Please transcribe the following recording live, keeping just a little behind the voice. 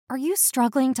Are you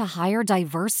struggling to hire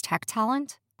diverse tech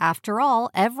talent? After all,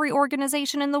 every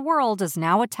organization in the world is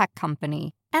now a tech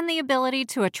company, and the ability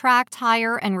to attract,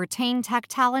 hire, and retain tech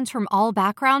talent from all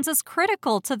backgrounds is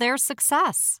critical to their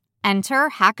success. Enter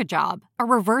HackaJob, a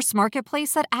reverse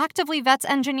marketplace that actively vets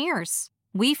engineers.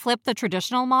 We flip the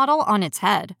traditional model on its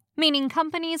head, meaning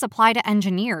companies apply to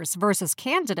engineers versus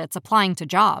candidates applying to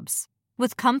jobs,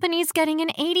 with companies getting an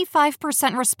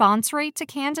 85% response rate to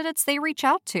candidates they reach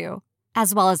out to,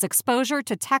 as well as exposure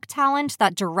to tech talent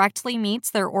that directly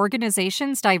meets their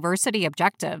organization's diversity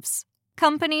objectives.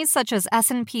 Companies such as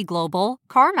S&P Global,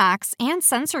 CarMax, and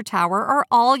Sensor Tower are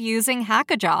all using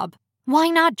HackaJob. Why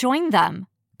not join them?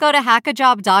 Go to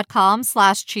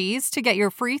hackajob.com/cheese to get your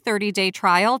free 30-day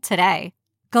trial today.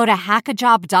 Go to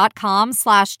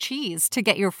hackajob.com/cheese to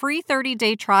get your free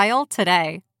 30-day trial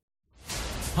today.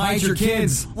 Hide your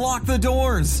kids. Lock the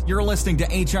doors. You're listening to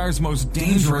HR's most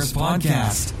dangerous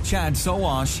podcast. Chad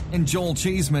Sowash and Joel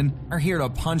Cheeseman are here to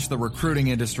punch the recruiting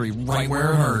industry right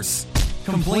where it hurts.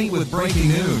 Complete with breaking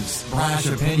news, brash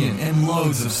opinion, and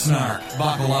loads of snark.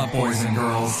 Buckle up, boys and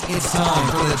girls. It's time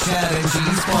for the Chad and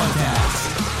Cheese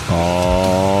Podcast.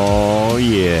 Oh,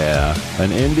 yeah.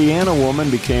 An Indiana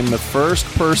woman became the first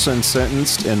person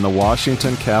sentenced in the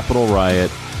Washington Capitol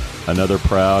riot. Another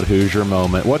proud Hoosier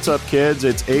moment. What's up, kids?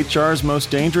 It's HR's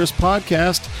Most Dangerous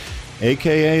Podcast,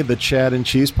 a.k.a. the Chad and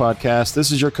Cheese Podcast.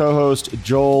 This is your co-host,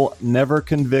 Joel Never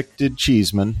Convicted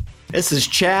Cheeseman. This is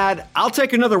Chad. I'll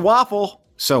take another waffle.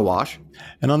 Sowash.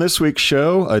 And on this week's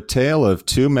show, a tale of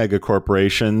two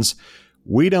megacorporations.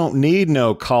 We don't need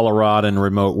no Coloradan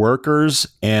remote workers,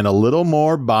 and a little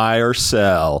more buy or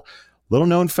sell. Little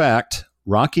known fact,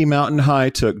 Rocky Mountain High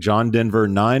took John Denver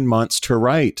 9 months to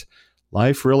write.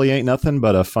 Life really ain't nothing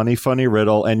but a funny, funny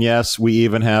riddle. And yes, we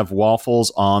even have waffles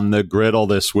on the griddle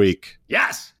this week.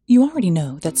 Yes! You already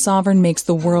know that Sovereign makes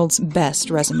the world's best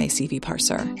resume CV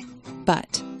parser.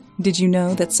 But did you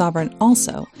know that Sovereign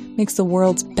also makes the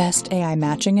world's best AI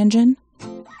matching engine?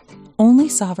 Only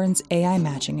Sovereign's AI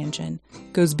matching engine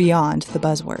goes beyond the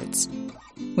buzzwords.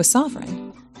 With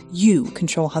Sovereign, you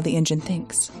control how the engine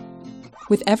thinks.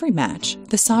 With every match,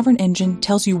 the Sovereign engine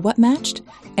tells you what matched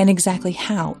and exactly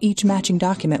how each matching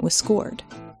document was scored.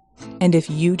 And if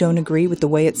you don't agree with the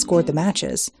way it scored the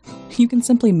matches, you can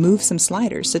simply move some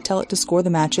sliders to tell it to score the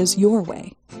matches your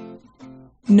way.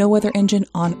 No other engine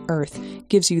on Earth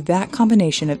gives you that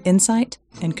combination of insight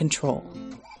and control.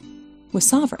 With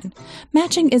Sovereign,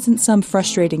 matching isn't some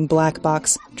frustrating black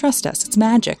box, trust us, it's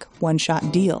magic,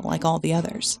 one-shot deal like all the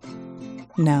others.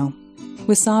 No.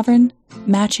 With Sovereign,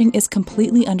 matching is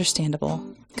completely understandable,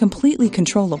 completely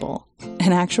controllable,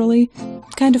 and actually,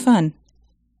 kind of fun.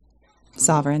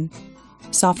 Sovereign.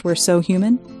 Software so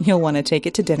human, you'll want to take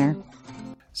it to dinner.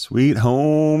 Sweet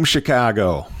home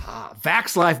Chicago.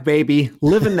 Vax life, baby.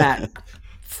 Living that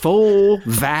full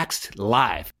vaxxed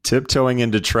life. Tiptoeing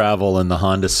into travel in the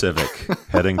Honda Civic,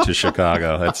 heading to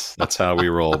Chicago. That's how we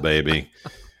roll, baby.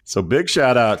 So big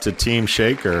shout out to Team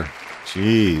Shaker.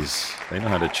 Jeez, they know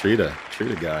how to treat a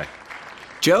guy.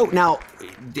 Joe, now,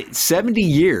 70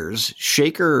 years,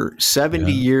 Shaker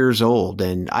 70 years old,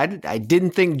 and I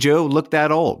didn't think Joe looked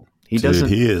that old. He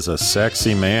is a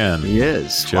sexy man. He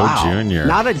is. Joe Jr.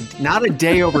 Not a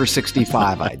day over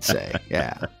 65, I'd say.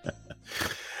 Yeah.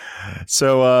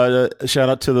 So shout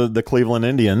out to the Cleveland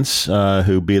Indians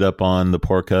who beat up on the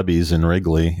poor Cubbies in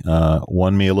Wrigley.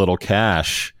 Won me a little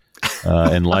cash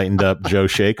and lightened up Joe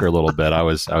Shaker a little bit. I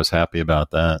was happy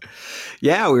about that.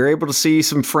 Yeah, we were able to see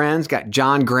some friends. Got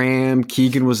John Graham,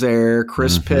 Keegan was there,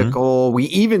 Chris Pickle.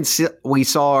 We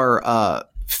saw our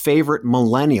favorite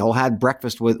millennial, had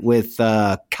breakfast with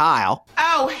Kyle.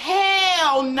 Oh,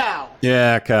 hell no.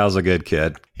 Yeah, Kyle's a good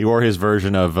kid. He wore his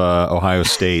version of Ohio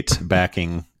State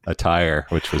backing attire,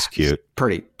 which was cute.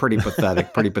 Pretty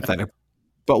pathetic, pretty pathetic.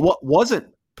 But what wasn't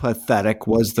pathetic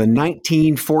was the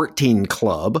 1914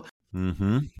 Club.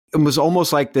 Mm-hmm. It was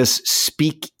almost like this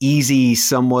speakeasy,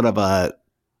 somewhat of a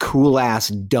cool-ass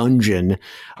dungeon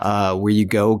where you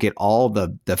go get all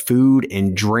the food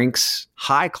and drinks,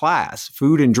 high-class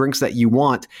food and drinks that you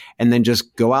want, and then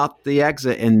just go out the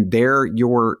exit, and there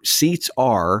your seats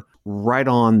are right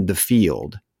on the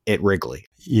field at Wrigley.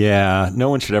 Yeah, no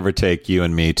one should ever take you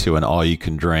and me to an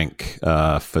all-you-can-drink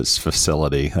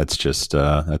facility. That's just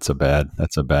that's a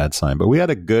bad sign. But we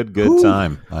had a good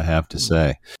time, I have to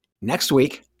say. Next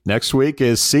week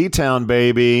is C-Town,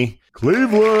 baby.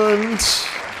 Cleveland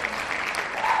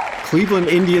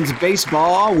Indians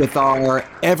baseball with our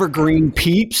evergreen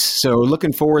peeps. So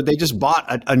looking forward. They just bought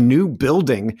a new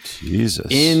building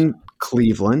in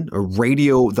Cleveland,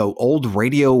 the old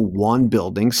Radio 1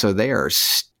 building. So they are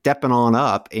stepping on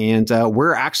up, and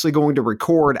we're actually going to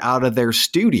record out of their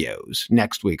studios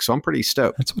next week. So I'm pretty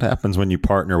stoked. That's what happens when you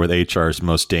partner with HR's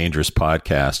Most Dangerous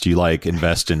Podcast. You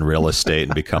invest in real estate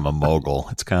and become a mogul.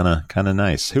 It's kind of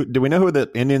nice. Do we know who the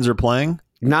Indians are playing?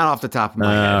 Not off the top of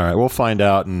my head. All right, we'll find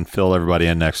out and fill everybody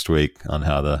in next week on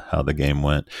how the game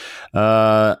went.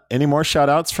 Any more shout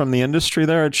outs from the industry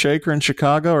there at Shaker in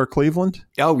Chicago or Cleveland?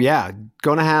 Oh, yeah.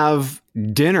 Going to have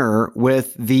dinner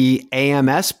with the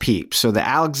AMS peeps. So the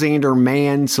Alexander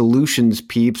Man Solutions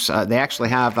peeps. They actually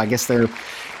have, I guess, their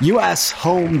U.S.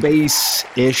 home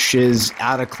base-ish is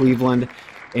out of Cleveland.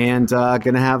 And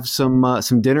going to have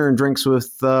some dinner and drinks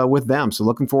with them. So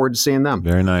looking forward to seeing them.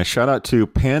 Very nice. Shout out to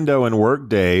Pando and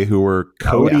Workday, who were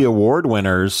Cody Award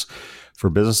winners for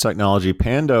business technology.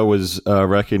 Pando was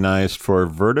recognized for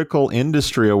Vertical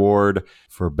Industry Award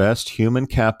for Best Human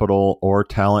Capital or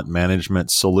Talent Management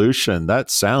Solution.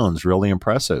 That sounds really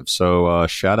impressive. So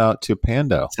shout out to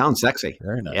Pando. Sounds sexy.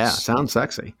 Very nice. Yeah, sounds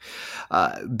sexy.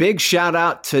 Big shout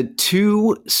out to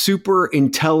two super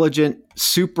intelligent,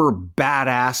 super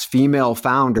badass female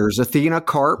founders, Athena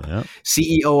Karp,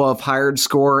 CEO of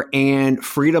HiredScore, and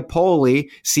Frida Poli,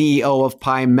 CEO of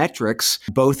Pymetrics.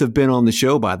 Both have been on the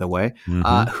show, by the way,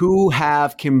 who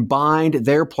have combined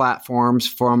their platforms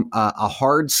from a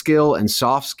hard skill and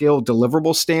soft skill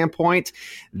deliverable standpoint.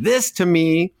 This, to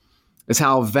me, is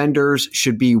how vendors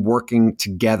should be working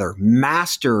together.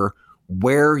 Master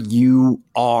where you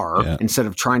are instead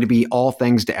of trying to be all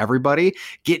things to everybody.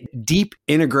 Get deep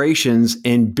integrations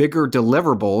and bigger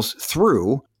deliverables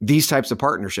through these types of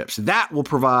partnerships. That will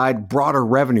provide broader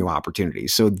revenue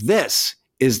opportunities. So this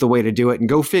is the way to do it. And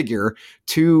go figure,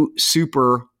 two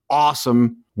super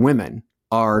awesome women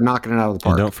are knocking it out of the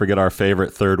park. And don't forget our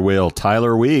favorite third wheel,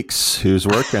 Tyler Weeks, who's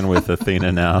working with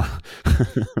Athena now.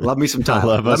 Love me some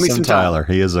Tyler. Love me some Tyler.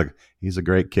 He's a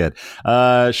great kid.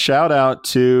 Shout out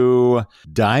to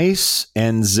Dice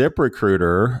and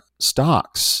ZipRecruiter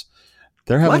stocks.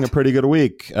 They're having a pretty good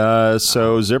week.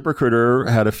 So ZipRecruiter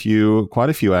had quite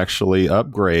a few actually,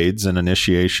 upgrades and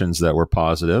initiations that were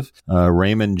positive.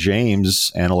 Raymond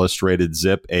James, analyst, rated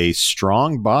Zip a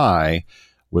strong buy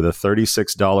with a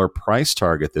 $36 price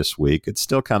target this week. It's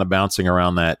still kind of bouncing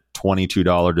around that $22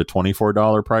 to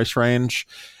 $24 price range.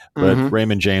 But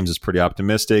Raymond James is pretty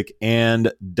optimistic.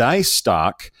 And Dice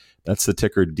stock, that's the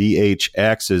ticker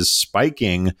DHX, is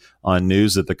spiking on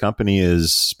news that the company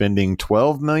is spending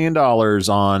 $12 million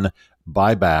on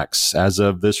buybacks. As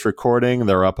of this recording,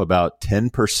 they're up about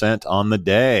 10% on the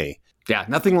day. Yeah,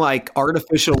 nothing like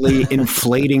artificially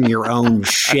inflating your own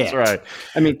shit. That's right.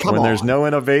 I mean, come on. When there's no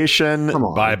innovation,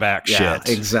 buy back shit.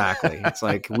 Exactly. It's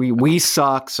like we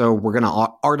suck, so we're going to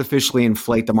artificially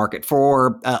inflate the market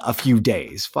for a few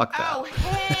days. Fuck that. Oh,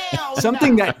 hell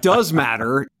Something that does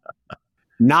matter,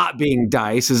 not being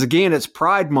Dice, is, again, it's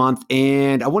Pride Month,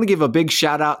 and I want to give a big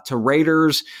shout out to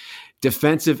Raiders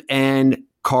defensive end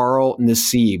Carl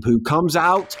Nassib, who comes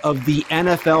out of the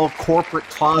NFL corporate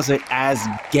closet as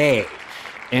gay.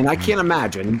 And I can't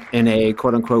imagine, in a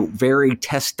quote-unquote very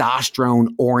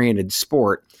testosterone-oriented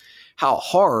sport, how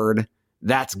hard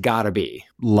that's got to be.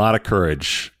 A lot of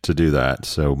courage to do that.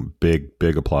 So big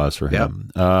applause for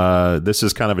him. This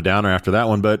is kind of a downer after that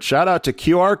one, but shout out to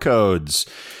QR codes.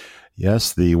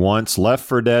 Yes, the once left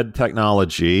for dead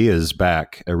technology is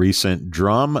back. A recent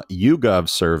Drum YouGov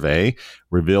survey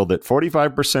revealed that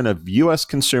 45% of U.S.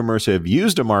 consumers have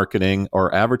used a marketing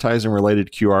or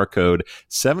advertising-related QR code.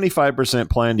 75%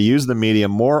 plan to use the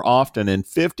medium more often, and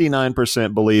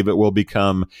 59% believe it will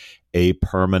become a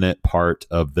permanent part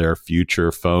of their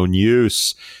future phone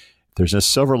use. There's a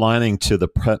silver lining to the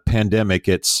pandemic.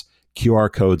 It's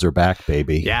QR codes are back,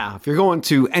 baby. Yeah. If you're going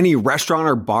to any restaurant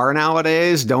or bar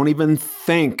nowadays, don't even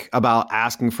think about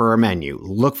asking for a menu.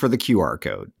 Look for the QR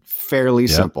code. Fairly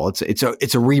simple.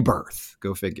 It's a rebirth.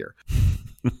 Go figure.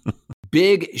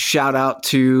 Big shout out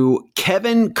to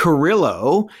Kevin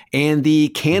Carrillo and the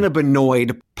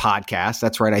Cannabinoid podcast.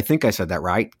 That's right. I think I said that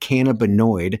right.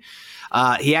 Cannabinoid.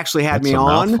 He actually had me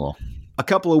on a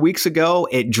couple of weeks ago.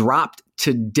 It dropped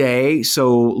today,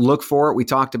 so look for it. We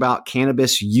talked about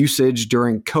cannabis usage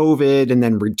during COVID and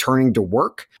then returning to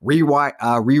work,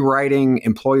 rewriting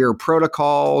employer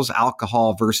protocols,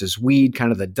 alcohol versus weed,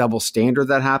 kind of the double standard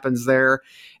that happens there.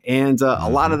 And a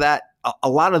lot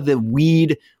of the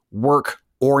weed work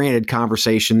oriented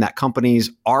conversation that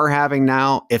companies are having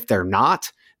now, if they're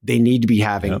not, they need to be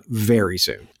having very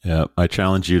soon. Yeah, I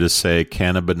challenge you to say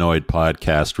Cannabinoid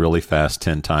podcast really fast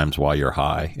 10 times while you're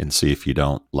high and see if you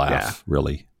don't laugh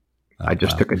really. I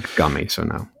just took a gummy, so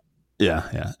no.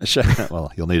 Yeah.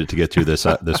 Well, you'll need it to get through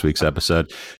this week's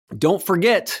episode. Don't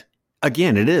forget,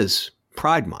 again, it is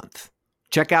Pride Month.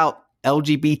 Check out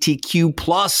LGBTQ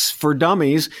plus for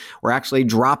dummies. We're actually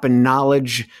dropping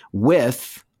knowledge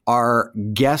with our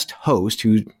guest host,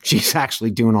 who she's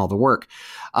actually doing all the work,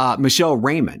 Michelle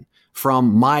Raymond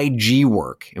from My G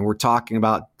Work. And we're talking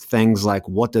about things like,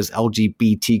 what does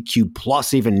LGBTQ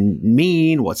plus even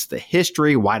mean? What's the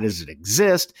history? Why does it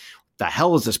exist? The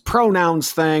hell is this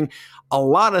pronouns thing? A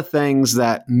lot of things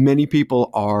that many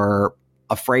people are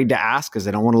afraid to ask because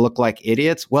they don't want to look like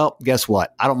idiots. Well, guess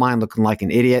what? I don't mind looking like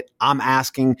an idiot. I'm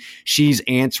asking. She's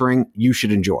answering. You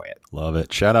should enjoy it. Love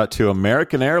it. Shout out to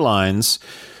American Airlines,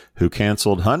 who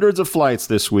canceled hundreds of flights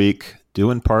this week, due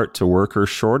in part to worker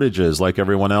shortages. Like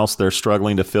everyone else, they're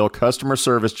struggling to fill customer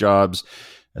service jobs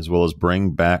as well as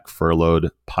bring back furloughed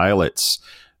pilots.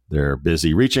 They're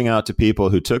busy reaching out to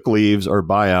people who took leaves or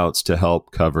buyouts to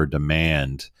help cover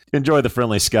demand. Enjoy the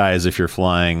friendly skies if you're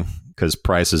flying, because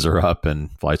prices are up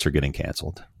and flights are getting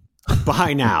canceled.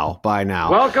 Bye now.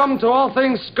 Welcome to All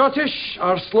Things Scottish.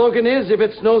 Our slogan is, if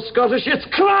it's no Scottish, it's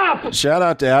crap! Shout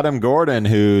out to Adam Gordon,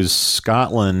 whose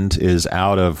Scotland is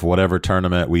out of whatever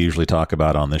tournament we usually talk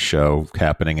about on this show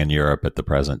happening in Europe at the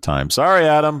present time. Sorry,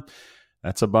 Adam.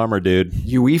 That's a bummer, dude.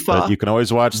 UEFA? But you can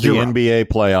always watch the NBA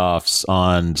playoffs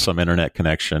on some internet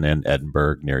connection in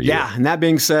Edinburgh near you. Yeah, and that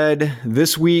being said,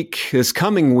 this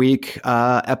coming week,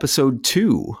 episode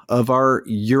 2 of our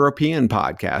European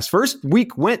podcast. First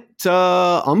week went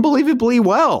unbelievably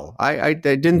well. I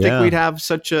didn't think we'd have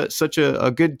such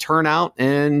a good turnout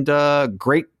and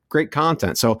great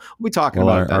content. So we'll be talking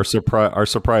about that. Our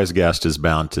surprise guest is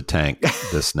bound to tank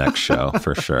this next show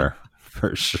for sure.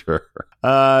 For sure.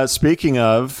 Speaking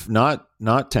of not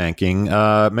tanking,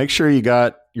 make sure you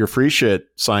got your free shit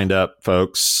signed up,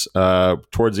 folks.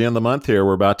 Towards the end of the month here,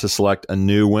 we're about to select a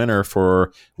new winner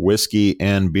for whiskey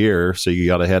and beer. So you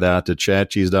got to head out to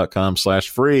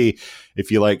chadcheese.com/free. If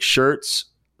you like shirts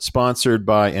sponsored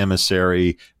by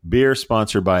Emissary, beer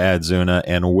sponsored by Adzuna,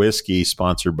 and whiskey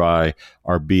sponsored by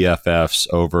our BFFs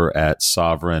over at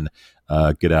Sovereign,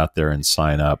 get out there and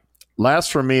sign up.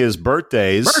 Last for me is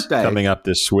birthdays coming up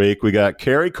this week. We got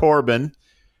Carrie Corbin,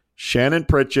 Shannon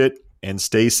Pritchett, and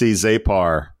Stacy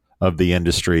Zapar of the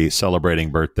industry celebrating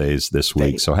birthdays this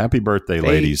week. So happy birthday,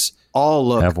 ladies. All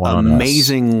look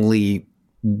amazingly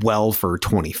well for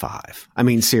 25. I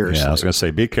mean, seriously. Yeah, I was going to say,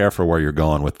 be careful where you're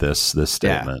going with this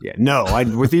statement. Yeah. No,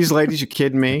 with these ladies, you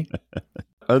kidding me?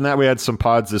 Other than that, we had some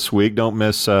pods this week. Don't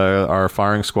miss our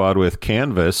firing squad with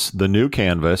Canvas, the new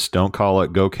Canvas. Don't call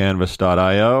it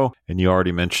gocanvas.io. And you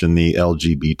already mentioned the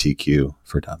LGBTQ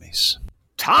for dummies.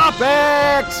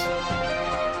 Topics!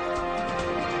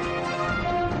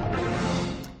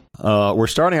 We're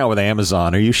starting out with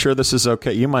Amazon. Are you sure this is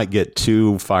okay? You might get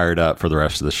too fired up for the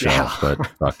rest of the show, but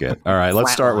fuck it. All right,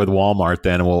 let's start with Walmart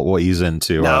then, and we'll ease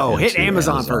into. Hit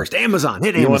Amazon first. Hit Amazon.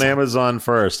 You want Amazon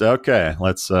first? Okay,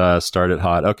 let's start it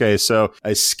hot. Okay, so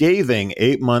a scathing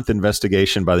 8-month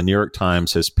investigation by the New York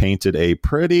Times has painted a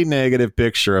pretty negative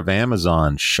picture of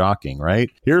Amazon. Shocking,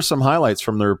 right? Here's some highlights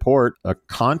from the report. A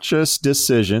conscious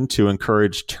decision to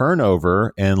encourage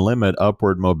turnover and limit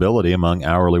upward mobility among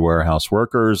hourly warehouse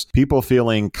workers. People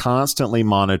feeling constantly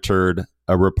monitored,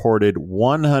 a reported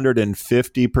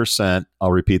 150%,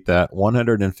 I'll repeat that,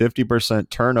 150%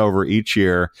 turnover each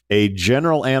year, a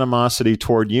general animosity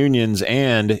toward unions,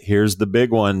 and here's the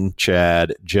big one,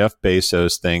 Chad, Jeff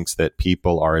Bezos thinks that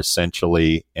people are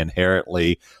essentially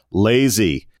inherently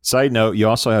lazy. Side note, you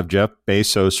also have Jeff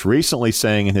Bezos recently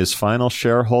saying in his final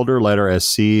shareholder letter as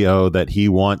CEO that he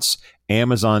wants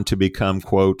Amazon to become,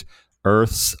 quote,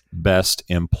 Earth's best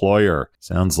employer.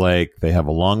 Sounds like they have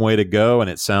a long way to go,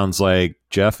 and it sounds like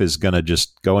Jeff is going to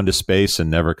just go into space and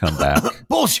never come back.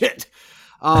 Bullshit.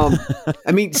 I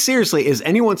mean, seriously, is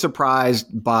anyone surprised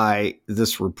by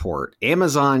this report?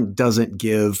 Amazon doesn't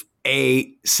give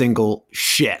a single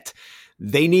shit.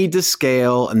 They need to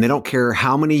scale, and they don't care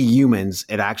how many humans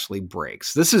it actually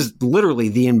breaks. This is literally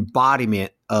the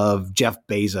embodiment of Jeff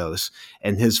Bezos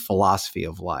and his philosophy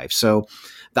of life. So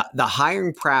the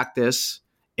hiring practice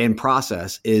and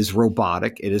process is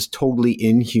robotic. It is totally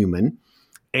inhuman.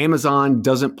 Amazon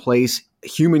doesn't place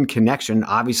human connection,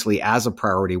 obviously, as a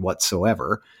priority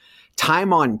whatsoever.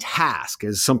 Time on task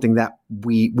is something that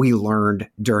we learned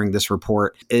during this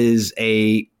report, is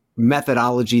a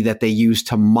methodology that they use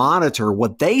to monitor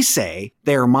what they say.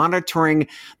 They're monitoring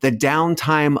the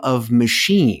downtime of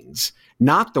machines,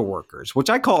 not the workers, which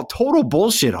I call total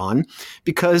bullshit on,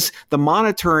 because the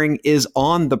monitoring is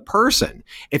on the person.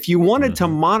 If you wanted to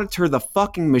monitor the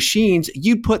fucking machines,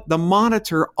 you'd put the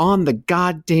monitor on the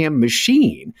goddamn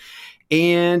machine.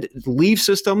 and leave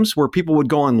systems where people would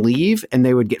go on leave and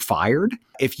they would get fired.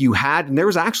 And there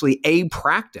was actually a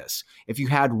practice. If you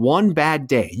had one bad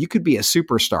day, you could be a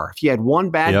superstar. If you had one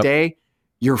bad day,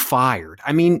 you're fired.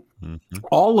 I mean,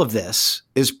 all of this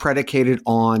is predicated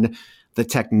on the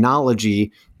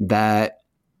technology that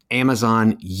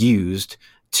Amazon used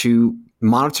to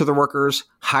monitor the workers,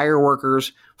 hire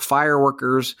workers, fire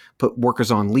workers, put workers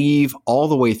on leave, all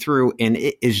the way through. And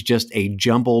it is just a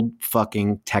jumbled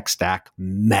fucking tech stack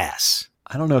mess.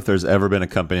 I don't know if there's ever been a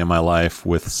company in my life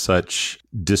with such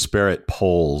disparate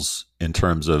poles in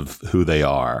terms of who they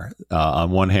are.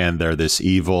 On one hand, they're this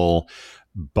evil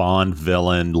Bond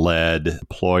villain-led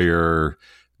employer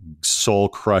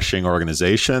soul-crushing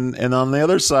organization, and on the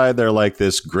other side, they're like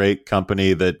this great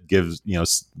company that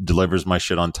delivers my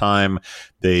shit on time.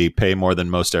 They pay more than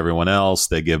most everyone else.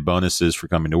 They give bonuses for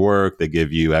coming to work. They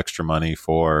give you extra money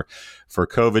for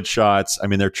COVID shots. I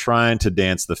mean, they're trying to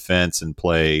dance the fence and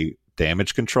play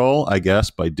damage control, I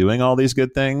guess, by doing all these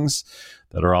good things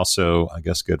that are also, I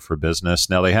guess, good for business.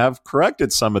 Now, they have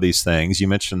corrected some of these things. You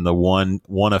mentioned the one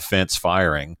offense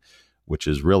firing, which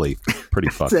is really pretty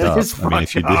fucked up. I mean,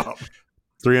 if you did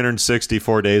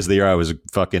 364 days of the year, I was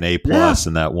fucking A+,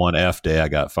 and that one F day I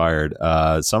got fired.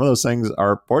 Some of those things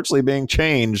are fortunately being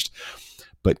changed,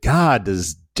 but God,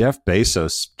 does Jeff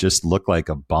Bezos just look like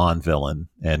a Bond villain,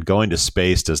 and going to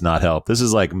space does not help. This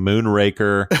is like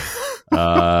Moonraker.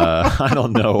 I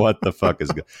don't know what the fuck is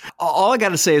good. All I got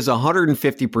to say is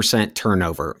 150%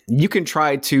 turnover. You can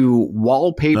try to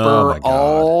wallpaper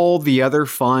all the other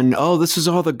fun. Oh, this is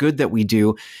all the good that we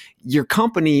do. Your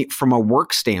company, from a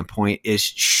work standpoint, is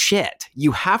shit.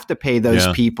 You have to pay those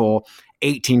people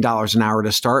 $18 an hour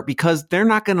to start because they're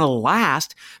not going to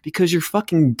last because you're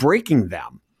fucking breaking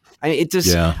them. It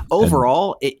just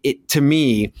overall, it to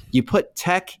me, you put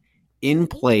tech in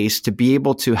place to be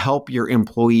able to help your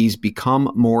employees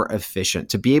become more efficient,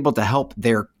 to be able to help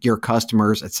your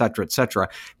customers, et cetera,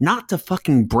 not to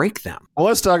fucking break them. Well,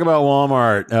 let's talk about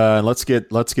Walmart.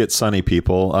 Let's get sunny,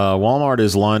 people. Walmart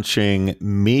is launching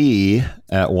Me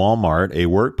at Walmart, a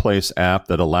workplace app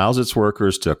that allows its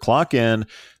workers to clock in,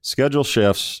 schedule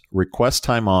shifts, request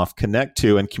time off, connect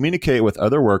to and communicate with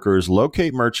other workers,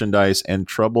 locate merchandise, and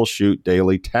troubleshoot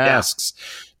daily tasks.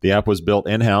 The app was built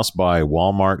in-house by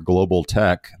Walmart Global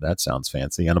Tech. That sounds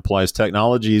fancy. And applies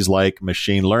technologies like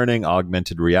machine learning,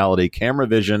 augmented reality, camera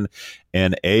vision,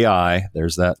 and AI.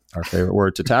 There's that, our favorite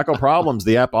word, to tackle problems.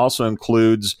 The app also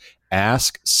includes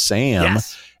Ask Sam,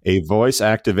 a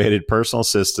voice-activated personal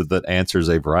assistant that answers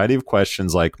a variety of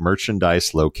questions like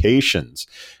merchandise locations.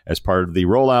 As part of the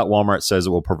rollout, Walmart says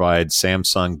it will provide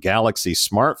Samsung Galaxy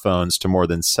smartphones to more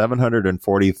than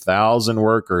 740,000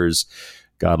 workers.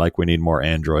 God, like we need more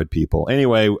Android people.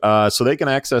 Anyway, so they can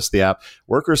access the app.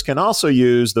 Workers can also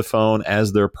use the phone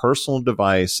as their personal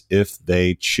device if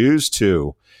they choose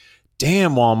to.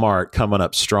 Damn, Walmart coming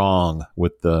up strong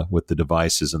with the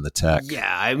devices and the tech.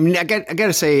 Yeah, I mean, I got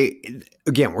to say,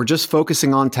 again, we're just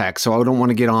focusing on tech, so I don't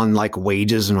want to get on like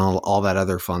wages and all that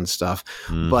other fun stuff.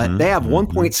 But they have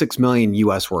 1.6 million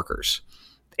U.S. workers,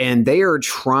 and they are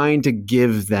trying to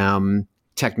give them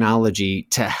technology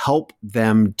to help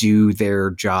them do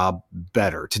their job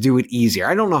better, to do it easier.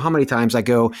 I don't know how many times I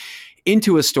go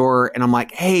into a store and I'm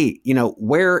like, hey,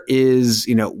 where's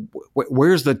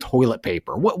the toilet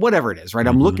paper? Whatever it is, right?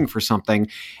 I'm looking for something,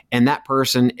 and that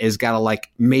person is got to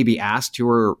like maybe ask two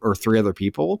or three other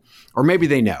people, or maybe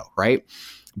they know, right?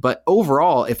 But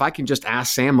overall, if I can just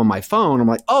ask Sam on my phone, I'm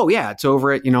like, oh yeah, it's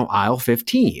over at, aisle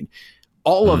 15.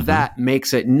 All of that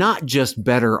makes it not just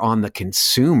better on the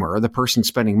consumer, the person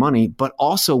spending money, but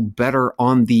also better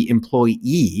on the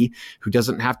employee who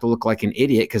doesn't have to look like an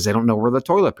idiot because they don't know where the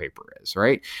toilet paper is,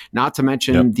 right? Not to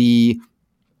mention the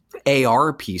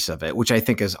AR piece of it, which I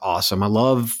think is awesome. I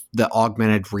love the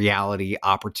augmented reality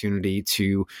opportunity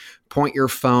to point your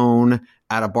phone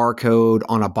at a barcode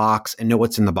on a box and know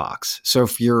what's in the box. So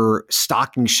if you're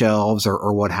stocking shelves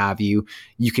or what have you,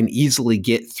 you can easily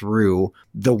get through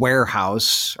the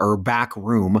warehouse or back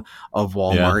room of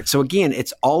Walmart. Yeah. So again,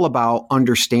 it's all about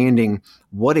understanding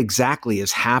what exactly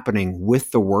is happening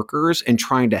with the workers and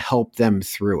trying to help them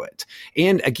through it.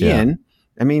 And again,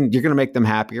 I mean, you're going to make them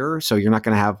happier. So you're not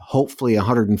going to have hopefully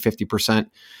 150%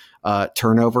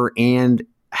 turnover, and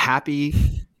happy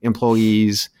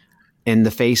employees in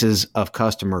the faces of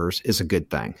customers is a good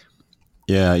thing.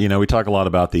 Yeah, we talk a lot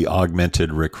about the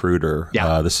augmented recruiter.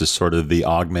 Yeah. This is sort of the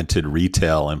augmented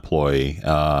retail employee,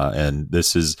 and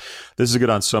this is good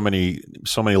on so many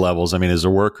levels. I mean, as a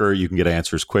worker, you can get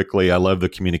answers quickly. I love the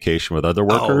communication with other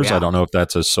workers. yeah. I don't know if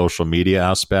that's a social media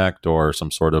aspect or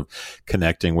some sort of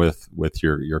connecting with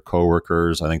your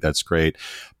coworkers. I think that's great.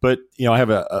 But I have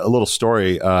a little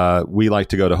story. We like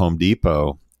to go to Home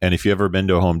Depot. And if you've ever been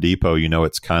to a Home Depot,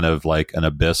 it's kind of like an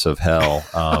abyss of hell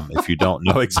if you don't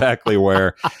know exactly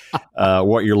where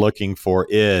what you're looking for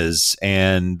is.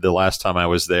 And the last time I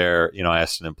was there, I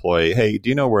asked an employee, "Hey, do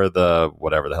you know where the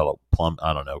whatever the hell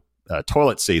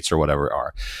toilet seats or whatever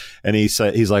are?" And he's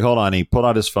like, "Hold on." He pulled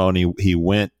out his phone. He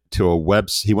went to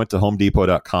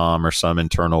HomeDepot.com or some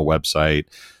internal website,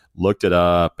 looked it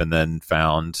up, and then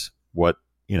found what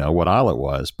aisle it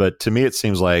was. But to me, it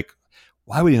seems like,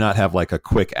 why would he not have like a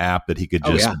quick app that he could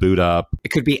just boot up? It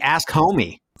could be Ask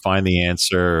Homie. Find the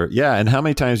answer. Yeah. And how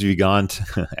many times have you gone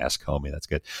to Ask Homie? That's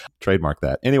good. Trademark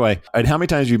that. Anyway, how many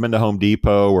times have you been to Home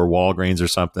Depot or Walgreens or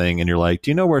something and you're like,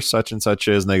 "Do you know where such and such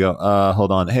is?" And they go,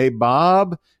 "Hold on. Hey,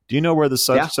 Bob, do you know where the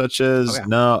such is?" Okay.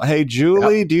 No. "Hey,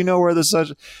 Julie, do you know where the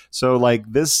such?" So like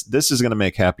this is going to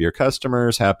make happier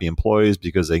customers, happy employees,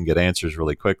 because they can get answers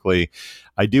really quickly.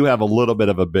 I do have a little bit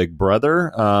of a big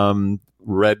brother,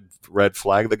 red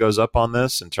flag that goes up on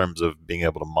this in terms of being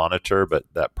able to monitor, but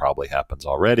that probably happens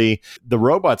already. The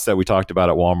robots that we talked about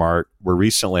at Walmart were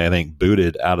recently, I think,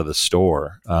 booted out of the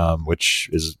store, which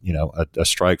is, a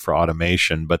strike for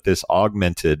automation. But this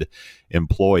augmented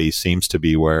employee seems to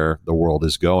be where the world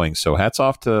is going. So hats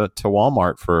off to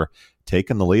Walmart for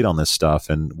taking the lead on this stuff.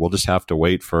 And we'll just have to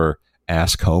wait for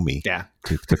Ask Homie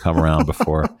to come around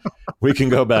before we can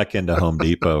go back into Home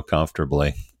Depot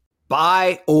comfortably.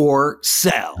 Buy or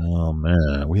sell. Oh,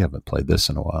 man, we haven't played this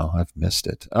in a while. I've missed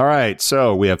it. All right,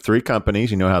 so we have 3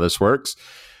 companies. You know how this works.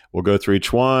 We'll go through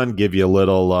each one, give you a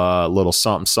little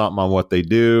something on what they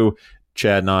do.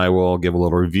 Chad and I will give a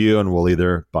little review, and we'll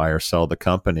either buy or sell the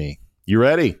company. You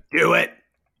ready? Do it.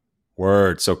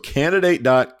 Word. So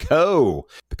Candidate.co,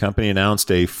 the company announced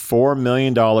a $4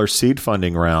 million seed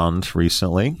funding round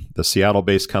recently. The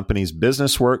Seattle-based company's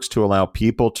business works to allow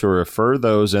people to refer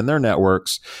those in their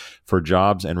networks for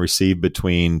jobs and receive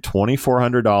between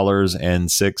 $2,400 and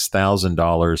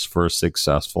 $6,000 for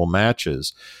successful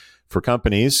matches. For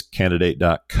companies,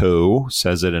 Candidate.co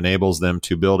says it enables them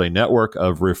to build a network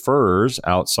of referrers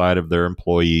outside of their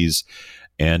employees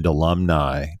and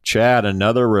alumni. Chad,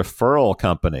 another referral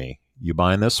company. You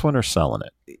buying this one or selling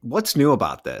it? What's new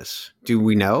about this? Do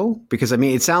we know? Because,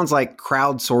 it sounds like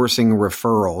crowdsourcing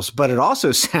referrals, but it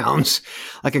also sounds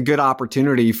like a good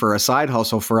opportunity for a side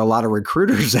hustle for a lot of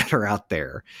recruiters that are out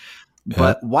there. Yeah.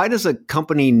 But why does a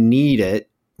company need it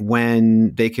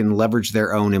when they can leverage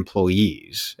their own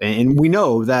employees? And we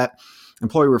know that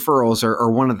employee referrals are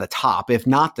one of the top, if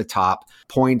not the top,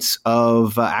 points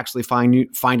of actually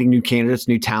finding new candidates,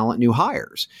 new talent, new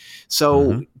hires.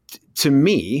 So to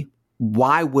me,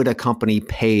 why would a company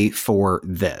pay for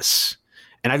this?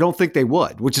 And I don't think they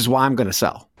would, which is why I'm going to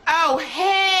sell. Oh,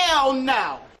 hell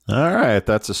no. All right.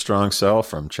 That's a strong sell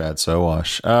from Chad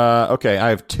Sowash. Okay. I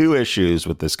have 2 issues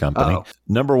with this company. Uh-oh.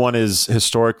 Number one is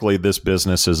historically, this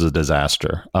business is a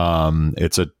disaster.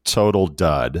 It's a total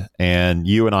dud. And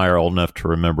you and I are old enough to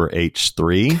remember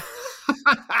H3.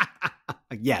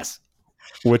 Yes.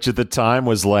 Which at the time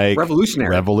was like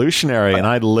revolutionary. And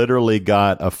I literally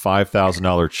got a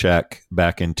 $5,000 check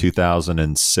back in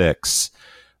 2006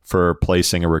 for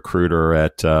placing a recruiter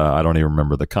at, I don't even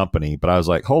remember the company, but I was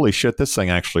like, holy shit, this thing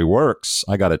actually works.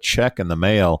 I got a check in the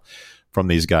mail from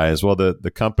these guys. Well,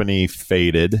 the company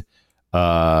faded,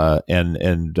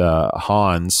 and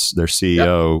Hans, their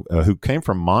CEO, who came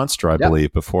from Monster, I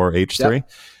believe, before H3. Yep.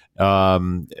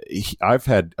 I've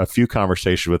had a few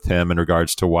conversations with him in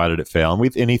regards to why did it fail,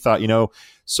 and he thought,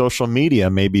 social media,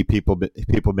 maybe people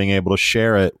being able to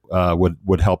share it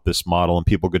would help this model, and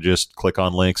people could just click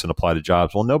on links and apply to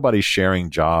jobs. Well, nobody's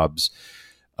sharing jobs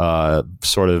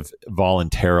sort of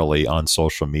voluntarily on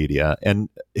social media, and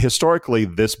historically,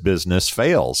 this business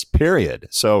fails. Period.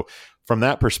 So from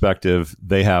that perspective,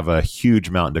 they have a huge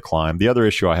mountain to climb. The other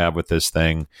issue I have with this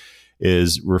thing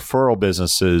is referral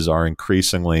businesses are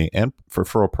increasingly, and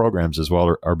referral programs as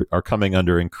well, are coming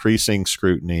under increasing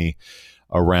scrutiny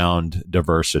around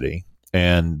diversity.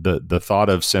 And the thought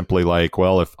of simply like,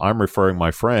 well, if I'm referring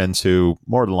my friends who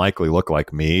more than likely look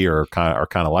like me or are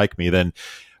kind of like me, then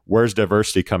where's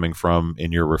diversity coming from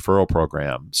in your referral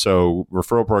program? So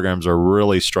referral programs are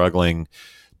really struggling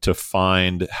to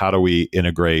find, how do we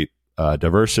integrate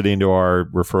diversity into our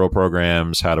referral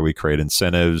programs? How do we create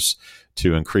incentives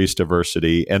to increase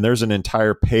diversity. And there's an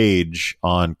entire page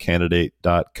on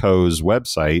Candidate.co's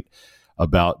website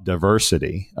about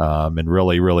diversity, and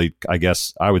really, I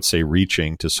guess I would say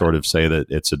reaching to sort of say that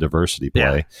it's a diversity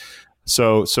play. Yeah.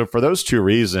 So for those two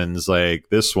reasons, like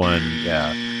this one,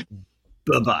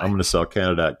 Bye-bye. I'm going to sell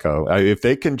Canada.co. If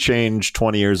they can change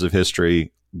 20 years of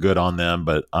history, good on them,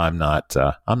 but I'm not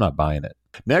buying it.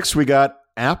 Next, we got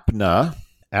Appna.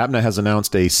 Appna has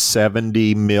announced a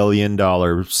 $70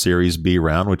 million Series B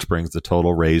round, which brings the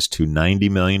total raise to $90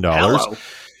 million. Hello.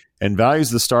 And values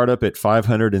the startup at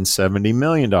 $570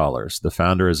 million. The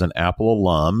founder is an Apple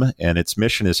alum, and its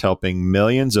mission is helping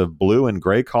millions of blue and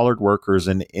gray-collared workers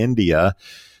in India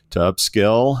to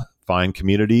upskill, find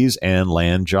communities, and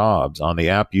land jobs. On the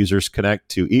app, users connect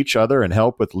to each other and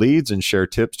help with leads and share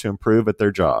tips to improve at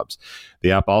their jobs.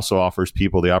 The app also offers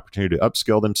people the opportunity to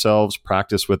upskill themselves,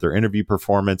 practice with their interview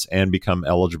performance, and become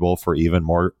eligible for even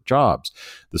more jobs.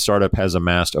 The startup has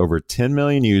amassed over 10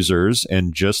 million users,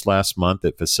 and just last month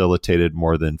it facilitated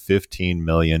more than 15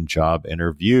 million job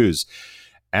interviews.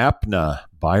 Appna,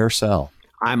 buy or sell?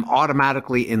 I'm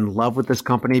automatically in love with this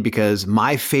company because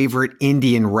my favorite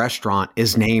Indian restaurant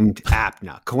is named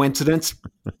Appna. Coincidence?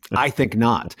 I think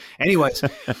not. Anyways,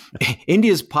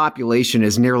 India's population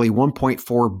is nearly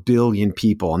 1.4 billion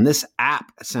people. And this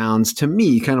app sounds to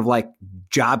me kind of like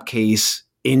Jobcase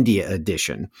India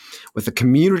edition with a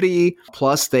community.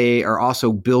 Plus, they are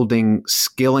also building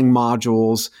skilling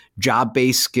modules,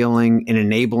 job-based skilling, and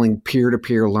enabling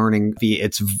peer-to-peer learning via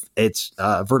its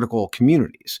vertical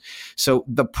communities. So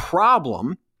the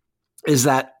problem is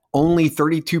that only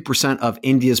 32% of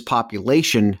India's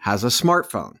population has a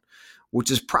smartphone,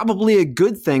 which is probably a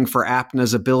good thing for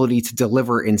Appna's ability to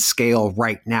deliver and scale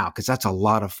right now, because that's a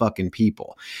lot of fucking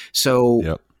people.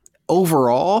 So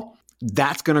overall,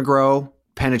 that's going to grow.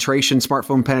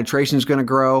 Smartphone penetration is going to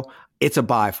grow. It's a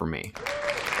buy for me.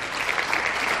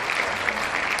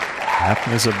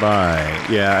 Appna's a buy.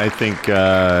 Yeah, I think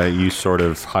you sort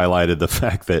of highlighted the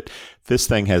fact that this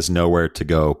thing has nowhere to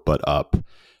go but up.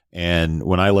 And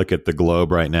when I look at the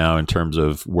globe right now in terms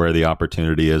of where the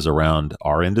opportunity is around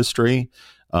our industry,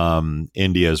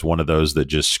 India is one of those that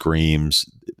just screams,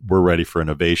 we're ready for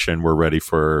innovation. We're ready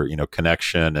for,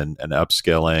 connection and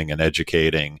upskilling and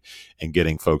educating and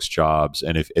getting folks jobs.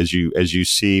 And as you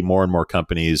see more and more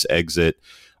companies exit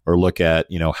or look at,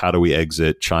 how do we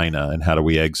exit China and how do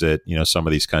we exit, some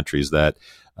of these countries that,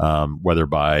 whether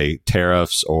by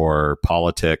tariffs or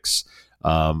politics,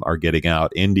 are getting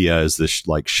out. India is this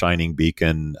shining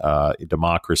beacon,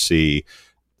 democracy,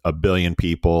 1 billion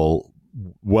people,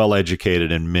 well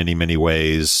educated in many, many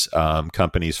ways,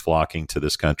 companies flocking to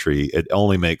this country. It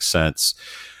only makes sense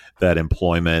that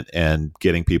employment and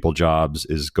getting people jobs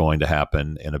is going to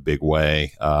happen in a big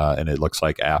way. And it looks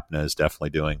like Appna is definitely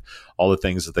doing all the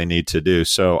things that they need to do.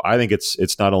 So I think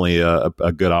it's not only a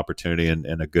good opportunity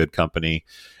and a good company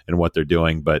in what they're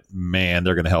doing, but man,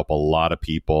 they're going to help a lot of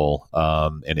people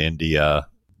in India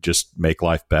just make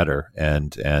life better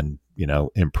and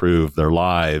improve their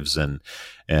lives. And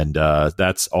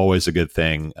that's always a good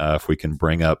thing if we can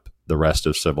bring up the rest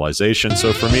of civilization.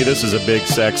 So for me, this is a big,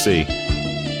 sexy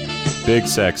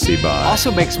buy.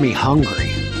 Also makes me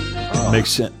hungry.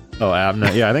 Makes it. Oh,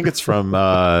 Appna. Yeah, I think it's from,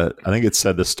 I think it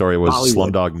said the story was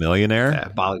Bollywood. Slumdog Millionaire. Yeah,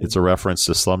 Bollywood. It's a reference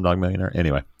to Slumdog Millionaire.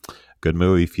 Anyway, good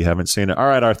movie if you haven't seen it. All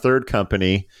right, our third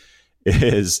company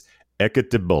is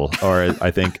Equitable, or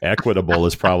I think Equitable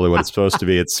is probably what it's supposed to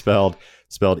be. It's spelled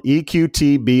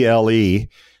EQTBLE.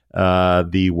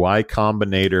 The Y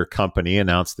Combinator company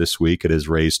announced this week it has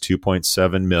raised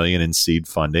 $2.7 million in seed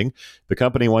funding. The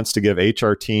company wants to give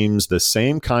HR teams the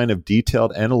same kind of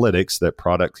detailed analytics that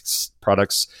product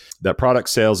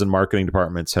sales and marketing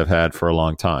departments have had for a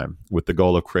long time, with the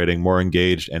goal of creating more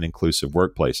engaged and inclusive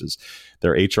workplaces.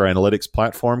 Their HR analytics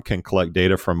platform can collect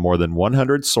data from more than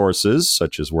 100 sources,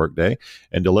 such as Workday,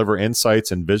 and deliver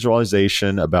insights and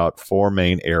visualization about 4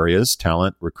 main areas: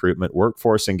 talent, recruitment,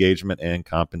 workforce engagement, and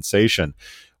compensation.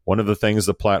 One of the things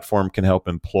the platform can help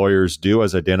employers do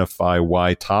is identify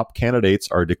why top candidates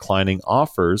are declining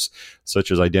offers,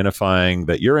 such as identifying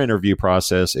that your interview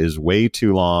process is way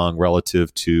too long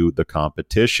relative to the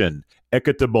competition.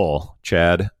 Equitable,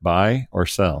 Chad, buy or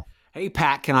sell? Hey,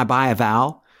 Pat, can I buy a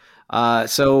vowel? At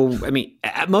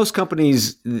most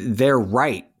companies, they're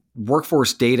right.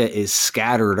 Workforce data is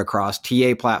scattered across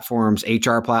TA platforms,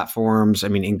 HR platforms,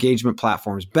 engagement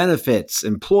platforms, benefits,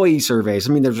 employee surveys.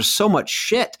 There's just so much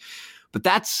shit. But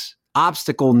that's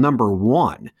obstacle number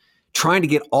one, trying to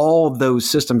get all of those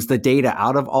systems, the data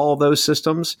out of all of those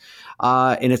systems.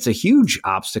 And it's a huge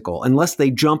obstacle unless they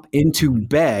jump into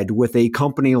bed with a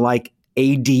company like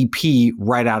ADP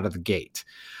right out of the gate.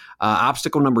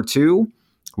 Obstacle number 2,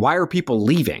 why are people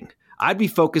leaving? I'd be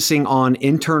focusing on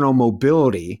internal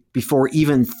mobility before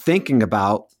even thinking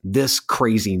about this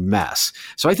crazy mess.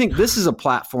 So I think this is a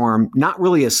platform, not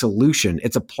really a solution.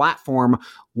 It's a platform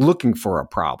looking for a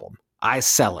problem. I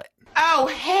sell it. Oh,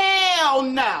 hell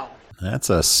no. That's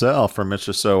a sell from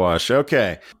Mr. Sowash.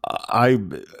 Okay.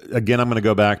 I'm going to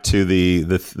go back to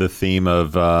the theme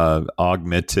of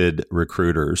augmented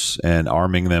recruiters and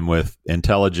arming them with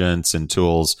intelligence and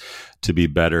tools to be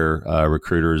better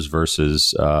recruiters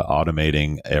versus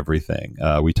automating everything.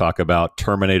 We talk about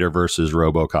Terminator versus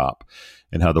RoboCop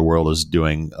and how the world is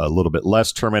doing a little bit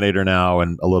less Terminator now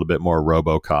and a little bit more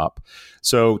RoboCop.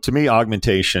 So to me,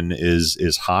 augmentation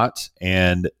is hot,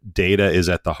 and data is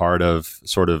at the heart of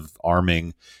sort of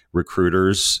arming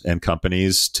recruiters and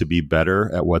companies to be better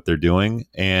at what they're doing.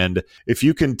 And if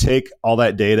you can take all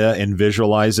that data and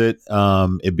visualize it,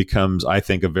 it becomes, I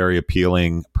think, a very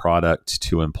appealing product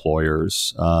to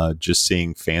employers. Just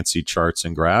seeing fancy charts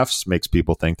and graphs makes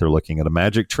people think they're looking at a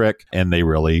magic trick, and they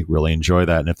really, really enjoy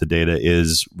that. And if the data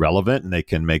is relevant and they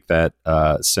can make that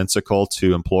sensical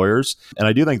to employers, and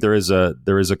I do think there is a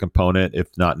component,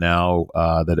 if not now,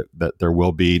 that there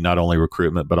will be not only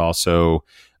recruitment but also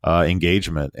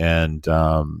engagement and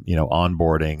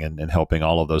onboarding and helping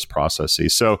all of those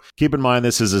processes. So keep in mind,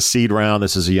 this is a seed round.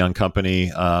 This is a young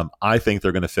company. I think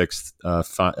they're going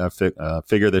to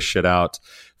figure this shit out.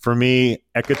 For me,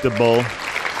 Equitable is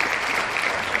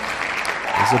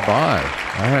a buy.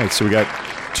 All right, so we got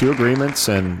 2 agreements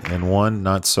and 1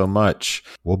 not so much.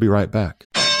 We'll be right back.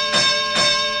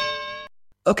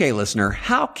 Okay, listener,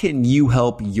 how can you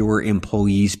help your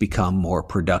employees become more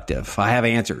productive? I have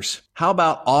answers. How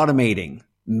about automating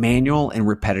manual and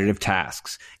repetitive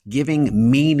tasks,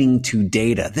 giving meaning to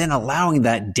data, then allowing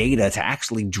that data to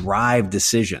actually drive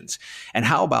decisions? And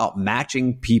how about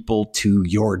matching people to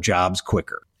your jobs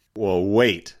quicker? Well,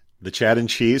 wait. The Chad and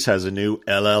Cheese has a new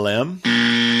LLM?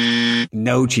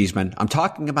 No, Cheeseman. I'm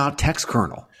talking about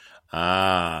TextKernel.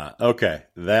 Ah, okay.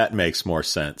 That makes more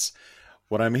sense.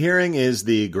 What I'm hearing is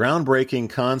the groundbreaking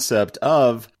concept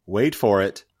of, wait for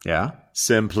it,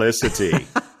 simplicity.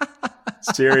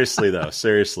 Seriously, though,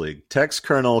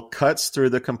 TextKernel cuts through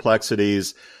the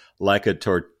complexities like a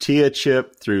tortilla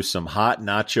chip through some hot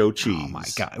nacho cheese. Oh, my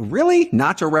God. Really?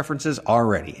 Nacho references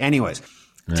already. Anyways,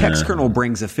 TextKernel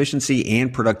brings efficiency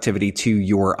and productivity to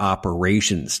your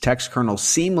operations. TextKernel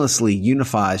seamlessly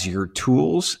unifies your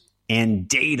tools and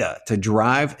data to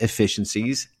drive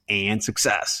efficiencies and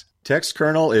success.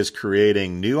 TextKernel is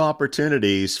creating new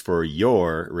opportunities for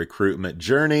your recruitment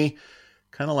journey,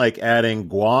 kind of like adding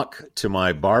guac to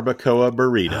my barbacoa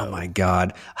burrito. Oh, my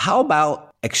God. How about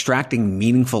extracting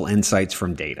meaningful insights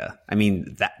from data? I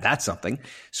mean, that's something.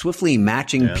 Swiftly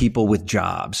matching people with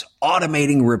jobs,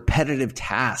 automating repetitive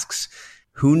tasks.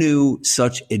 Who knew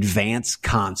such advanced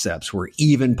concepts were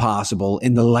even possible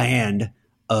in the land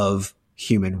of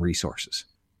human resources?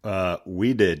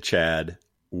 We did, Chad.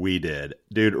 We did.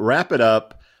 Dude, wrap it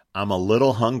up. I'm a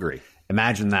little hungry.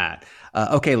 Imagine that.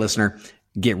 Okay, listener,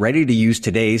 get ready to use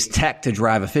today's tech to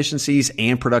drive efficiencies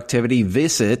and productivity.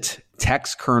 Visit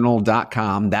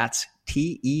textkernel.com. That's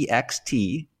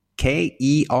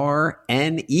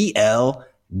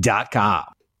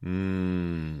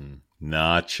TextKernel.com.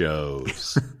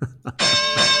 Nachos.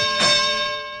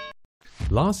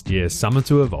 Last year's Summer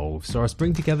to Evolve saw us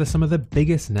bring together some of the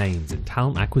biggest names in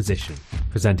talent acquisition,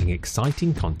 presenting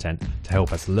exciting content to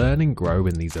help us learn and grow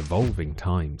in these evolving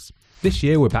times. This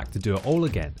year we're back to do it all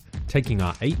again, taking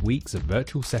our 8 weeks of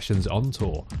virtual sessions on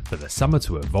tour for the Summer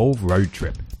to Evolve road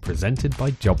trip, presented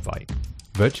by Jobvite.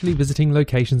 Virtually visiting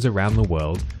locations around the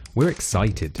world, we're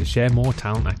excited to share more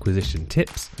talent acquisition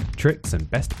tips, tricks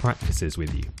and best practices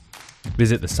with you.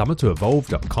 Visit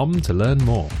thesummertoevolve.com to learn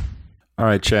more. All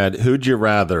right, Chad, who'd you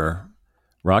rather,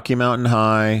 Rocky Mountain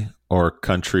High or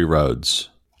Country Roads?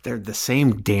 They're the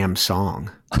same damn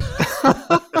song.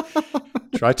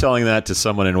 Try telling that to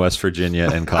someone in West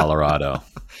Virginia and Colorado.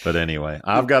 But anyway,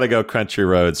 I've got to go Country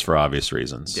Roads for obvious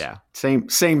reasons. Yeah,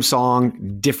 same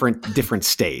song, different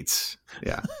states.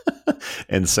 Yeah.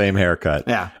 And same haircut.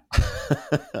 Yeah.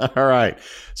 All right.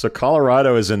 So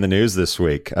Colorado is in the news this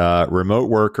week. Remote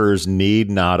workers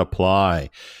need not apply.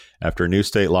 After a new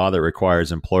state law that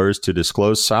requires employers to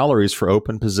disclose salaries for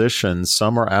open positions,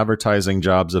 some are advertising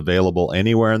jobs available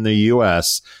anywhere in the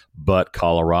U.S. but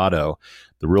Colorado.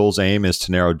 The rule's aim is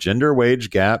to narrow gender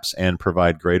wage gaps and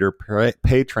provide greater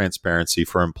pay transparency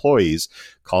for employees.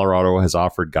 Colorado has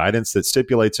offered guidance that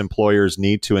stipulates employers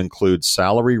need to include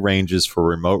salary ranges for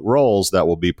remote roles that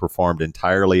will be performed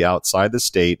entirely outside the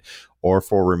state or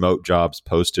for remote jobs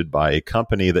posted by a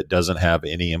company that doesn't have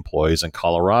any employees in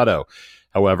Colorado.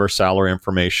 However, salary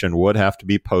information would have to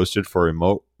be posted for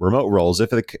remote roles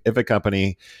if a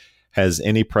company has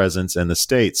any presence in the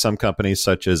state. Some companies,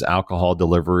 such as alcohol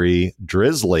delivery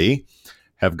Drizzly,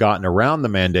 have gotten around the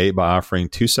mandate by offering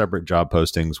 2 separate job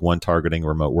postings, one targeting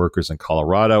remote workers in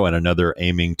Colorado and another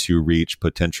aiming to reach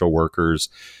potential workers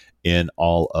in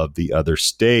all of the other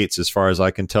states. As far as I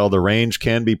can tell, the range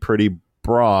can be pretty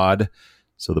broad.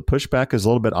 So the pushback is a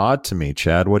little bit odd to me.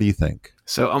 Chad, what do you think?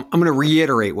 So I'm going to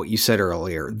reiterate what you said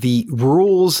earlier. The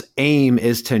rule's aim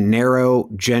is to narrow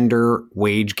gender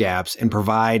wage gaps and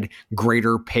provide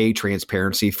greater pay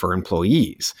transparency for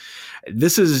employees.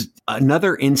 This is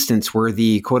another instance where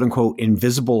the quote unquote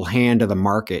invisible hand of the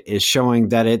market is showing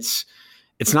that it's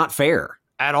not fair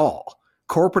at all.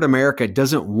 Corporate America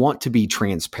doesn't want to be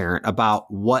transparent about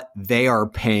what they are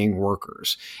paying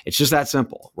workers. It's just that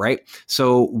simple, right?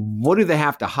 So what do they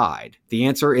have to hide? The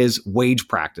answer is wage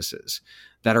practices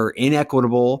that are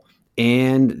inequitable,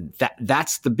 and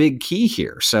that's the big key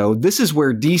here. So this is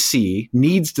where DC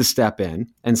needs to step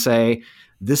in and say,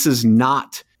 this is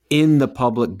not in the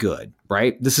public good,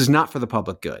 right? This is not for the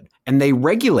public good. And they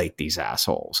regulate these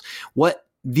assholes. What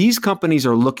these companies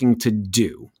are looking to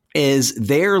do is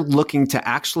they're looking to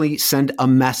actually send a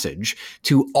message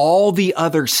to all the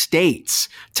other states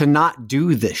to not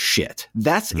do this shit.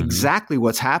 That's exactly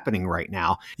what's happening right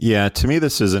now. Yeah, to me,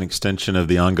 this is an extension of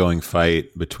the ongoing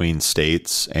fight between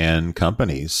states and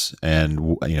companies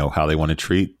and, how they want to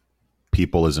treat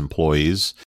people as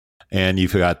employees. And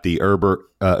you've got the Uber,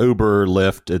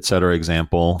 Lyft, et cetera,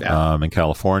 example. Yeah. In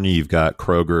California, you've got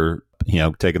Kroger,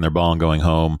 taking their ball and going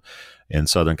home in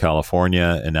Southern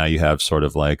California. And now you have sort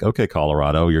of like, okay,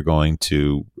 Colorado, you're going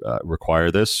to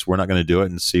require this. We're not going to do it,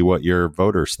 and see what your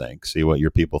voters think, see what your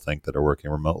people think that are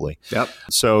working remotely. Yep.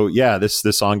 So yeah,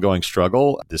 this ongoing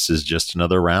struggle, this is just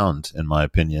another round, in my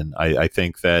opinion. I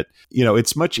think that,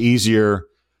 it's much easier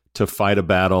to fight a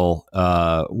battle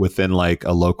within like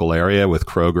a local area with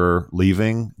Kroger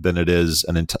leaving than it is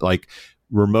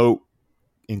remote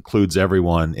includes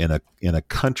everyone in a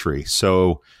country.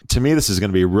 So to me, this is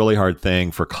going to be a really hard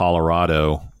thing for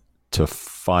Colorado to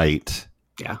fight.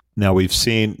 Yeah. Now we've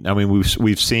seen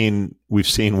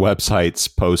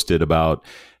websites posted about,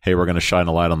 hey, we're going to shine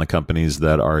a light on the companies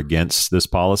that are against this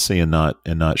policy and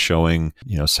not showing,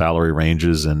 salary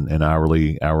ranges and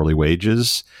hourly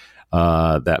wages.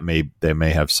 They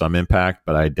may have some impact,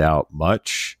 but I doubt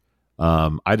much.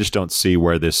 I just don't see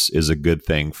where this is a good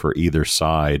thing for either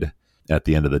side. At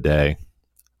the end of the day,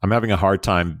 I'm having a hard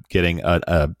time getting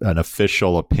an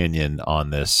official opinion on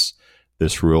this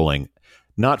ruling.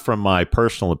 Not from my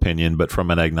personal opinion, but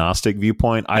from an agnostic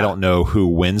viewpoint. I don't know who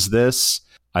wins this.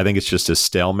 I think it's just a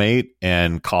stalemate,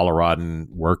 and Coloradan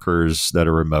workers that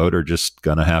are remote are just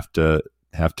going to have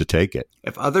to take it.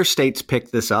 If other states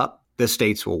pick this up, the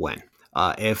states will win.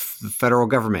 If the federal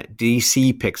government,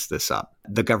 DC, picks this up,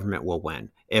 the government will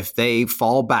win. If they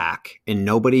fall back and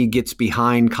nobody gets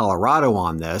behind Colorado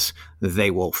on this,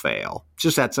 they will fail.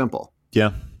 Just that simple.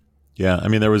 Yeah. Yeah. I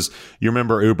mean, you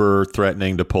remember Uber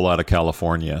threatening to pull out of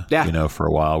California, for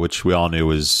a while, which we all knew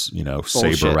was,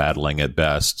 saber rattling at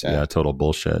best. Yeah. Total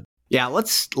bullshit. Yeah.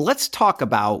 Let's talk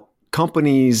about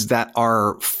companies that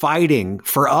are fighting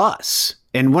for us.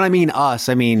 And when I mean us,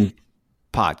 I mean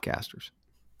podcasters.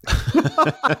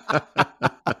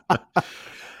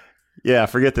 Yeah,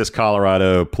 forget this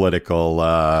Colorado political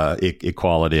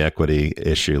equality, equity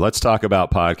issue. Let's talk about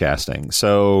podcasting.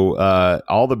 So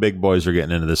all the big boys are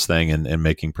getting into this thing and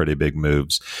making pretty big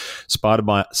moves.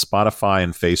 Spotify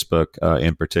and Facebook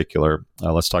in particular.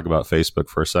 Let's talk about Facebook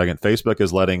for a second. Facebook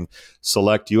is letting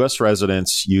select U.S.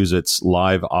 residents use its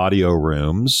live audio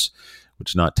rooms,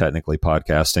 which is not technically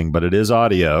podcasting, but it is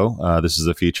audio. This is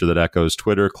a feature that echoes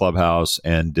Twitter, Clubhouse,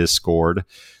 and Discord.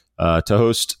 To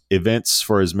host events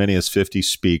for as many as 50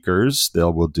 speakers.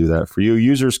 Will do that for you.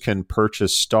 Users can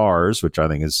purchase stars, which I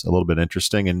think is a little bit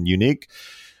interesting and unique.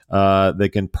 They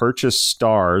can purchase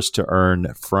stars to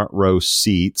earn front row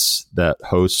seats that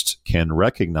hosts can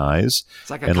recognize.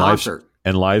 It's like a concert.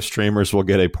 And live streamers will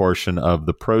get a portion of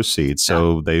the proceeds.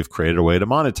 So they've created a way to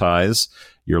monetize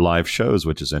your live shows,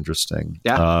 which is interesting.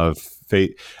 Yeah.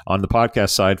 On the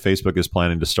podcast side, Facebook is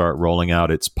planning to start rolling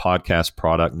out its podcast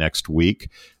product next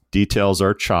week. Details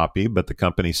are choppy, but the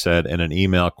company said in an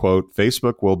email, quote,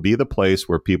 Facebook will be the place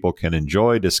where people can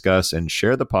enjoy, discuss, and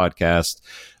share the podcast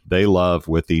they love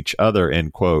with each other,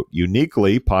 end quote.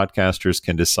 Uniquely, podcasters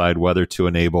can decide whether to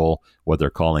enable what they're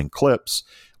calling clips,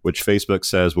 which Facebook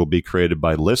says will be created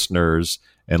by listeners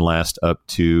and last up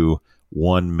to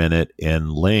 1 minute in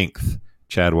length.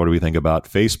 Chad, what do we think about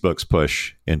Facebook's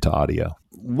push into audio?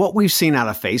 What we've seen out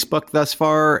of Facebook thus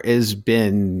far has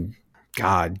been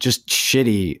God, just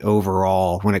shitty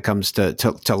overall when it comes to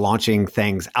launching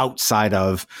things outside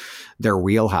of their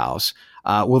wheelhouse.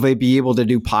 Will they be able to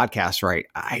do podcasts right?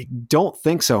 I don't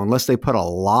think so, unless they put a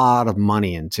lot of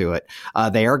money into it.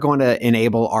 They are going to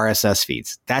enable RSS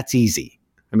feeds. That's easy.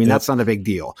 I mean, that's not a big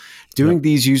deal. Doing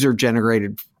these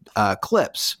user-generated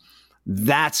clips,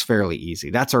 that's fairly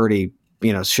easy. That's already,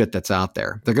 shit that's out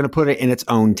there. They're going to put it in its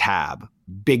own tab.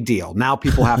 Big deal. Now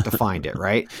people have to find it,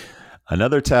 right?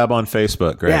 Another tab on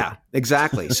Facebook. Great. Yeah,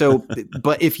 exactly. So,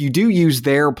 but if you do use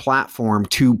their platform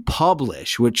to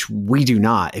publish, which we do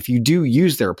not, if you do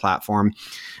use their platform,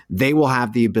 they will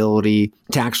have the ability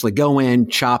to actually go in,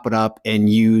 chop it up, and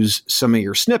use some of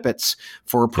your snippets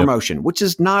for promotion, which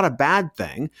is not a bad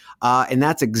thing. And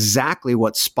that's exactly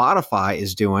what Spotify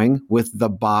is doing with the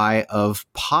buy of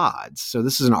pods. So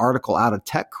this is an article out of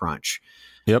TechCrunch.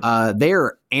 Yep.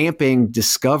 They're amping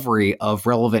discovery of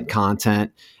relevant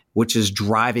content, which is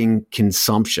driving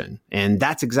consumption. And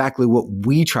that's exactly what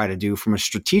we try to do from a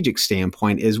strategic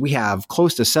standpoint. Is we have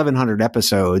close to 700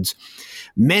 episodes.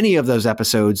 Many of those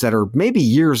episodes that are maybe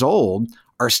years old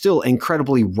are still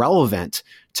incredibly relevant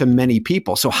to many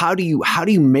people. So how do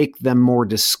you make them more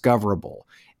discoverable?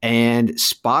 And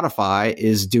Spotify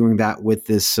is doing that with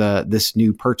this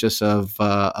new purchase of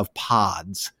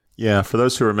pods. Yeah, for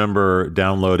those who remember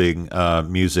downloading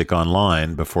music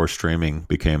online before streaming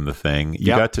became the thing, you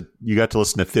got to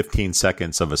listen to 15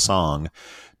 seconds of a song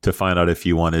to find out if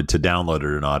you wanted to download it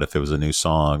or not, if it was a new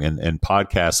song. And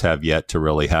podcasts have yet to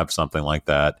really have something like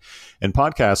that. And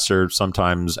podcasts are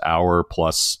sometimes hour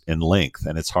plus in length,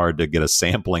 and it's hard to get a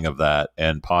sampling of that.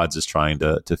 And Pods is trying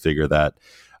to figure that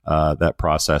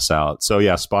process out. So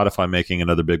yeah, Spotify making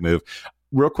another big move.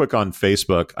 Real quick on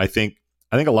Facebook, I think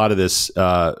a lot of this,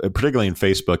 particularly in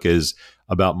Facebook, is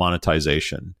about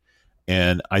monetization.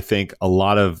 And I think a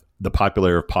lot of the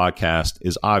popularity of podcast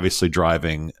is obviously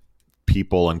driving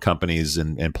people and companies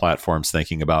and platforms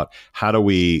thinking about how do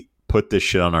we put this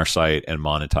shit on our site and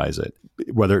monetize it,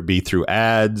 whether it be through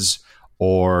ads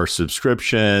or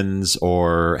subscriptions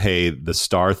or, hey, the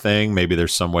star thing. Maybe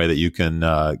there's some way that you can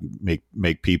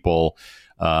make people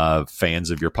fans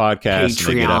of your podcast, Patreon,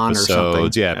 and they get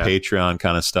episodes, yeah, Patreon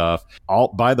kind of stuff.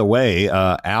 By the way,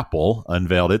 Apple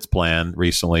unveiled its plan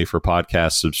recently for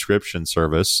podcast subscription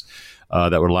service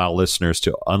that would allow listeners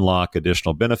to unlock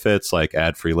additional benefits like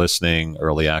ad-free listening,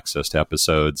 early access to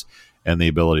episodes, and the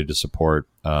ability to support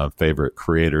favorite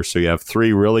creators. So you have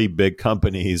three really big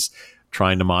companies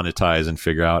trying to monetize and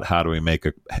figure out how do we make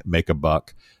a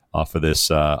buck off of this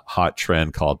hot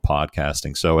trend called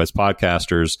podcasting. So as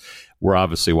podcasters, we're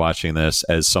obviously watching this.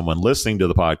 As someone listening to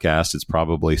the podcast, it's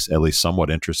probably at least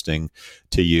somewhat interesting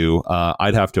to you.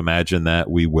 I'd have to imagine that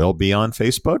we will be on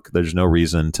Facebook. There's no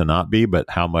reason to not be, but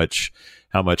how much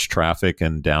traffic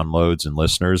and downloads and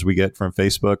listeners we get from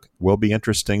Facebook will be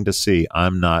interesting to see.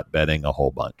 I'm not betting a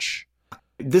whole bunch.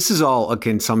 This is all a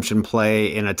consumption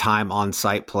play and a time on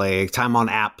site play, time on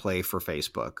app play for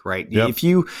Facebook, right? Yep. If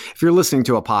you're listening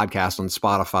to a podcast on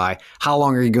Spotify, how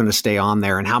long are you going to stay on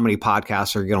there, and how many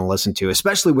podcasts are you going to listen to,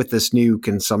 especially with this new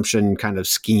consumption kind of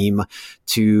scheme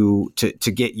to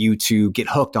get you to get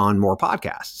hooked on more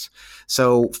podcasts?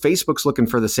 So Facebook's looking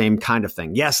for the same kind of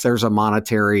thing. Yes, there's a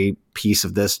monetary piece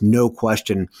of this, no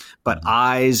question, but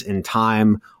eyes and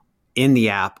time in the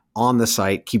app, on the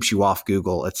site, keeps you off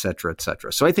Google, et cetera, et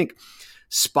cetera. So I think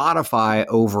Spotify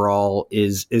overall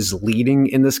is leading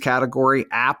in this category.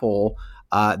 Apple,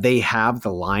 they have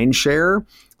the line share.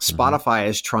 Spotify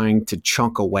is trying to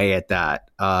chunk away at that,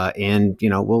 and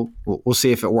we'll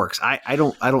see if it works. I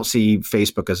don't see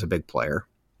Facebook as a big player.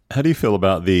 How do you feel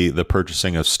about the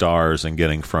purchasing of stars and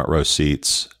getting front row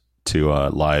seats to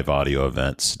live audio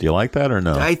events? Do you like that or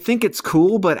no? I think it's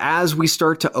cool, but as we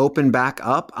start to open back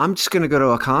up, I'm just going to go to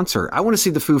a concert. I want to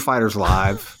see the Foo Fighters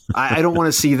live. I don't want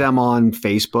to see them on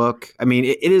Facebook. I mean,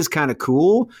 it is kind of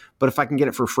cool, but if I can get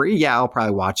it for free, yeah, I'll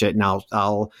probably watch it, and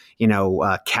I'll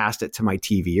cast it to my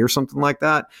TV or something like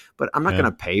that. But I'm not going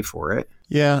to pay for it.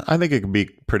 Yeah, I think it can be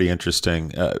pretty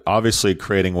interesting. Obviously,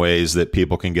 creating ways that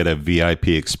people can get a VIP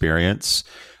experience.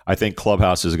 I think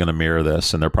Clubhouse is going to mirror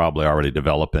this, and they're probably already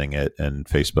developing it, and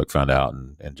Facebook found out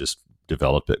and just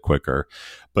developed it quicker.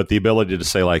 But the ability to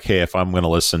say, like, hey, if I'm going to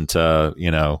listen to,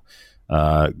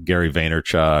 Gary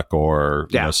Vaynerchuk or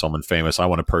someone famous, I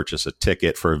want to purchase a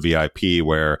ticket for a VIP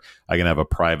where I can have a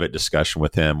private discussion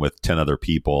with him with 10 other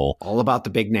people. All about the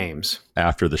big names.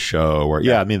 After the show. Or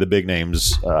the big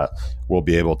names will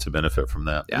be able to benefit from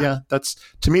that. Yeah,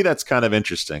 to me, that's kind of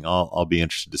interesting. I'll be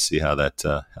interested to see how that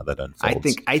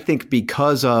unfolds. I think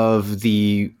because of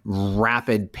the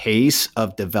rapid pace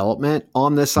of development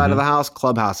on this side of the house,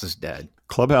 Clubhouse is dead.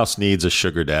 Clubhouse needs a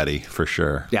sugar daddy for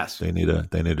sure. Yes. They need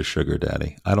a sugar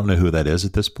daddy. I don't know who that is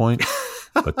at this point,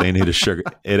 but they need a sugar.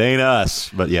 It ain't us,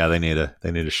 but yeah, they need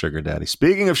a sugar daddy.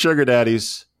 Speaking of sugar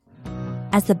daddies,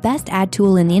 as the best ad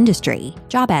tool in the industry,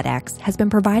 JobAdX has been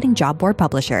providing job board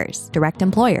publishers, direct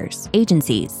employers,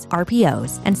 agencies,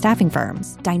 RPOs, and staffing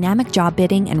firms dynamic job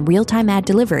bidding and real-time ad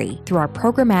delivery through our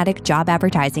programmatic job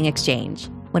advertising exchange.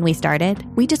 When we started,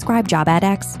 we described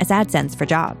JobAdX as AdSense for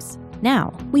jobs.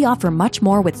 Now, we offer much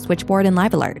more with Switchboard and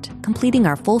LiveAlert, completing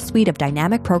our full suite of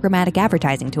dynamic programmatic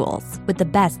advertising tools with the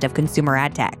best of consumer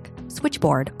ad tech.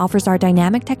 Switchboard offers our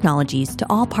dynamic technologies to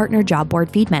all partner job board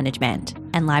feed management,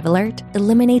 and LiveAlert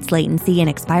eliminates latency and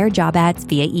expired job ads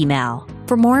via email.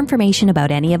 For more information about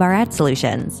any of our ad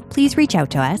solutions, please reach out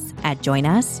to us at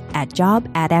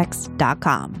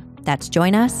joinus@jobadx.com. That's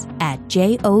join us at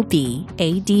jobadx.com.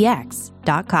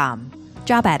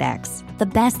 JobAdX, the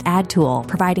best ad tool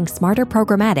providing smarter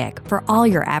programmatic for all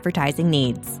your advertising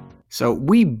needs. So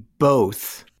we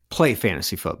both play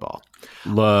fantasy football.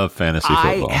 love fantasy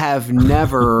football. I have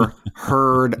never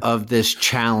heard of this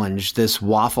challenge, this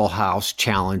Waffle House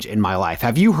challenge in my life.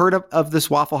 Have you heard of this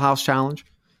Waffle House challenge?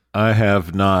 I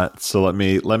have not. So let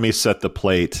me set the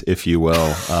plate, if you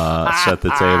will. Set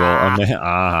the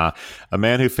table. A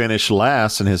man who finished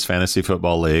last in his fantasy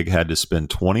football league had to spend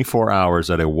 24 hours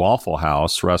at a Waffle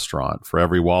House restaurant. For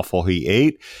every waffle he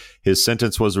ate, his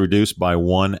sentence was reduced by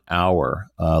 1 hour.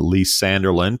 Lee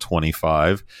Sanderlin,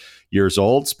 25 years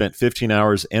old, spent 15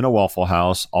 hours in a Waffle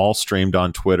House, all streamed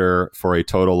on Twitter for a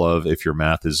total of, if your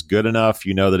math is good enough,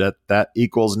 you know that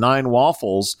equals 9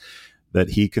 waffles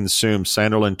that he consumed.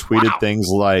 Sanderlin tweeted things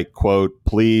like, quote,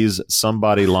 "Please,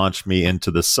 somebody launch me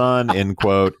into the sun," end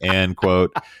quote, and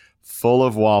quote, "full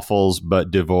of waffles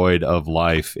but devoid of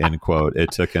life," end quote.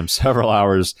 It took him several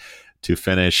hours to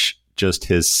finish just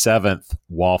his 7th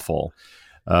waffle.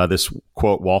 This,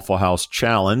 quote, Waffle House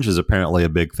challenge is apparently a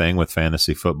big thing with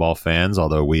fantasy football fans,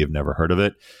 although we have never heard of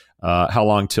it. How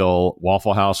long till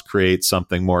Waffle House creates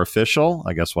something more official?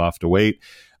 I guess we'll have to wait.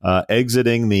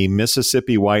 Exiting the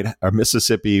Mississippi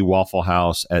Waffle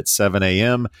House at 7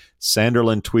 a.m.,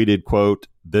 Sanderlin tweeted, quote,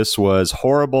 "This was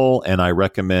horrible, and I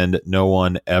recommend no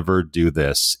one ever do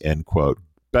this," end quote.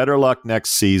 Better luck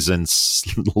next season,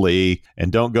 Lee,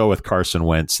 and don't go with Carson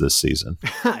Wentz this season.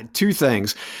 2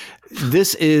 things.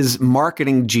 This is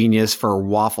marketing genius for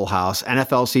Waffle House.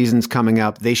 NFL season's coming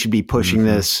up. They should be pushing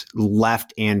this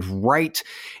left and right.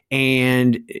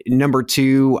 And number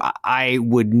 2, I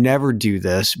would never do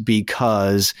this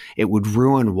because it would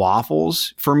ruin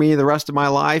waffles for me the rest of my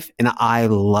life. And I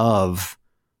love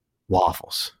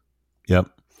waffles. Yep.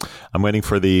 I'm waiting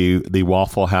for the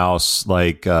Waffle House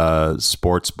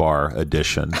sports bar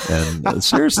edition. And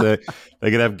seriously,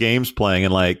 they could have games playing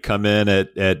and come in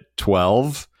at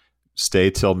 12, stay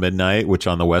till midnight, which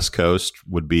on the West Coast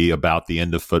would be about the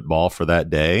end of football for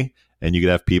that day. And you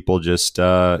could have people just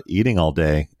eating all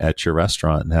day at your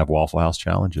restaurant and have Waffle House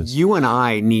challenges. You and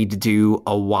I need to do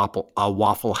a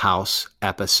Waffle House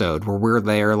episode where we're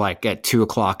there at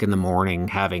 2:00 in the morning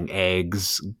having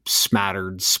eggs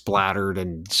splattered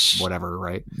and whatever,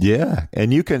 right? Yeah.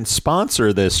 And you can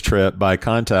sponsor this trip by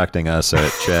contacting us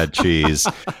at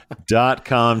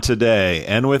chadcheese.com today.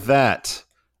 And with that,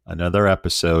 another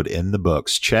episode in the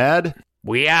books. Chad?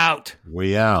 We out.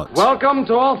 We out. Welcome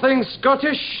to All Things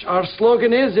Scottish. Our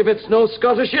slogan is, if it's no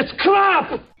Scottish, it's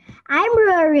crap! I'm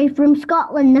Rory from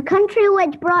Scotland, the country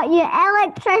which brought you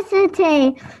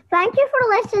electricity. Thank you for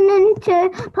listening to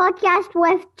Podcast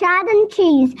with Chad and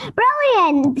Cheese.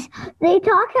 Brilliant! They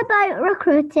talk about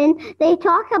recruiting, they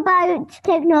talk about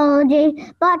technology,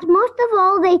 but most of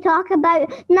all, they talk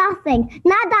about nothing.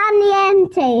 Nada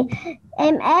niente.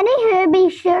 Anywho, be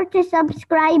sure to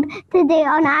subscribe today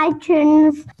on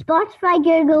iTunes, Spotify,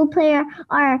 Google Play,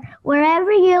 or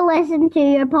wherever you listen to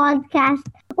your podcast.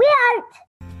 We out!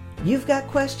 You've got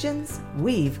questions,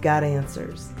 we've got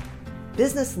answers.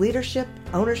 Business leadership,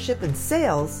 ownership, and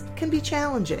sales can be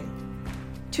challenging.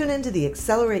 Tune into the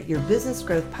Accelerate Your Business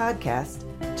Growth podcast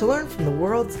to learn from the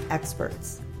world's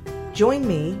experts. Join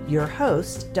me, your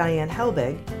host, Diane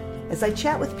Helbig, as I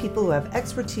chat with people who have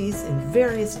expertise in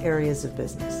various areas of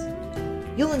business.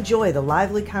 You'll enjoy the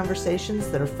lively conversations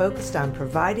that are focused on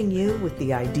providing you with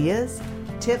the ideas,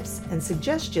 tips, and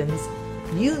suggestions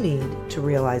you need to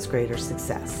realize greater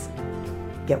success.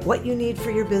 Get what you need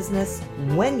for your business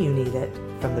when you need it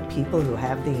from the people who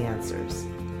have the answers.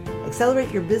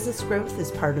 Accelerate Your Business Growth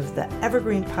is part of the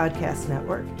Evergreen Podcast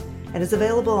Network and is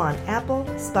available on Apple,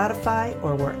 Spotify,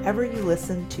 or wherever you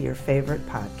listen to your favorite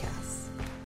podcasts.